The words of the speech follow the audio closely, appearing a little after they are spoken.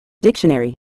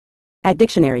Dictionary. At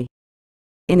dictionary.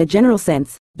 In a general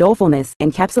sense, dolefulness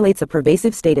encapsulates a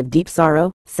pervasive state of deep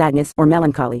sorrow, sadness, or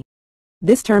melancholy.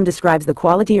 This term describes the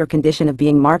quality or condition of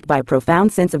being marked by a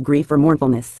profound sense of grief or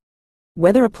mournfulness.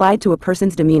 Whether applied to a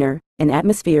person's demeanor, an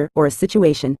atmosphere, or a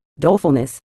situation,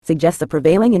 dolefulness suggests a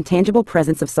prevailing intangible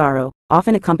presence of sorrow,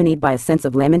 often accompanied by a sense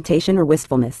of lamentation or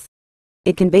wistfulness.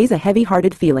 It conveys a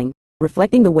heavy-hearted feeling,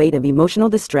 reflecting the weight of emotional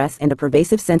distress and a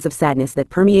pervasive sense of sadness that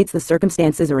permeates the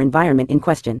circumstances or environment in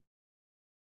question.